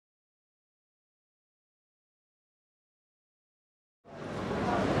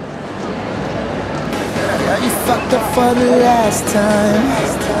fucked up for the last time.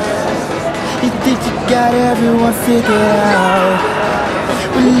 You think you got everyone figured out.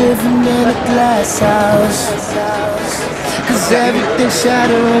 We're living in a glass house, 'cause everything's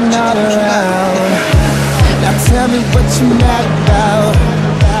shattering all around. Now tell me what you're mad about.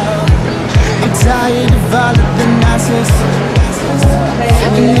 I'm tired of all of the nonsense.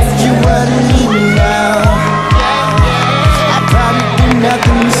 And if you were to leave me now, I'd probably do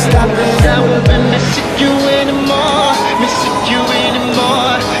nothing to stop it. I won't be missing you anymore, missing you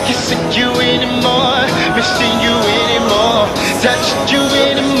anymore, kissing you anymore, missing you anymore, touching you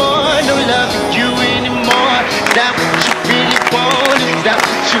anymore, no loving you anymore. Is that what you really want? Is that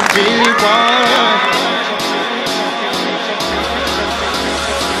what you really want?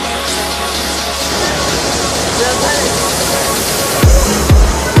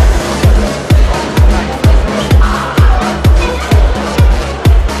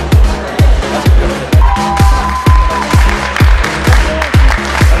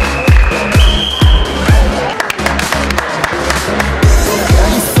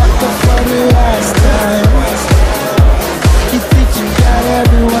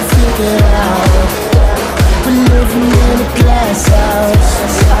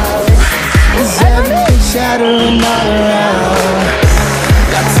 Shattering all around.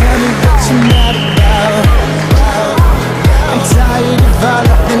 Now tell me what you're mad about. I'm tired of all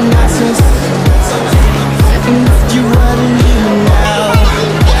of the nonsense. And if you were to leave me now,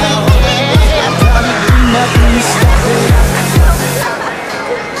 I'd probably do nothing to stop it.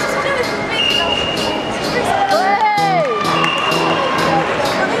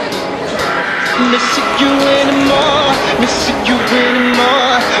 Missing you anymore, missing you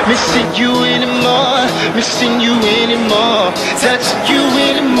anymore, missing you anymore, missing you anymore, touching you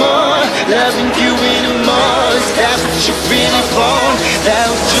anymore, loving you anymore. Is that what you really want? That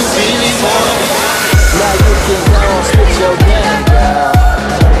what you really want? Now you can go on, spit your game, girl.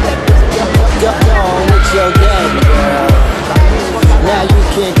 Go on with your game, girl. Now you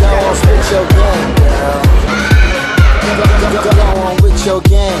can go on, spit your game, girl. Go on with your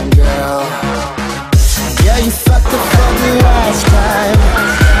game, girl. Yeah, you fucked up for the last time.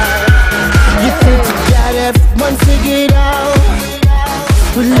 You think you got everyone figured out.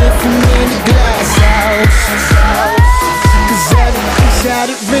 We're living in a glass house, 'cause everything's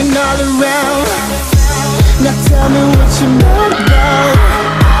shattering all around. Now tell me what you're mad about.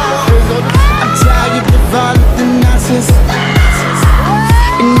 I'm tired of all of the nonsense.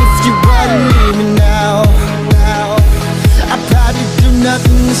 And if you wanna leave me now, I'll probably do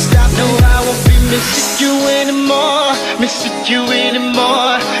nothing to stop. No, I won't be missing you anymore, missing you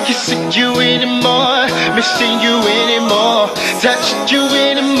anymore, kissing you anymore, missing you anymore, touching you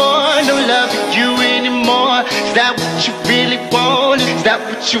anymore, no loving you anymore. Is that what you really want? Is that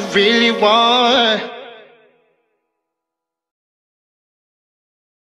what you really want?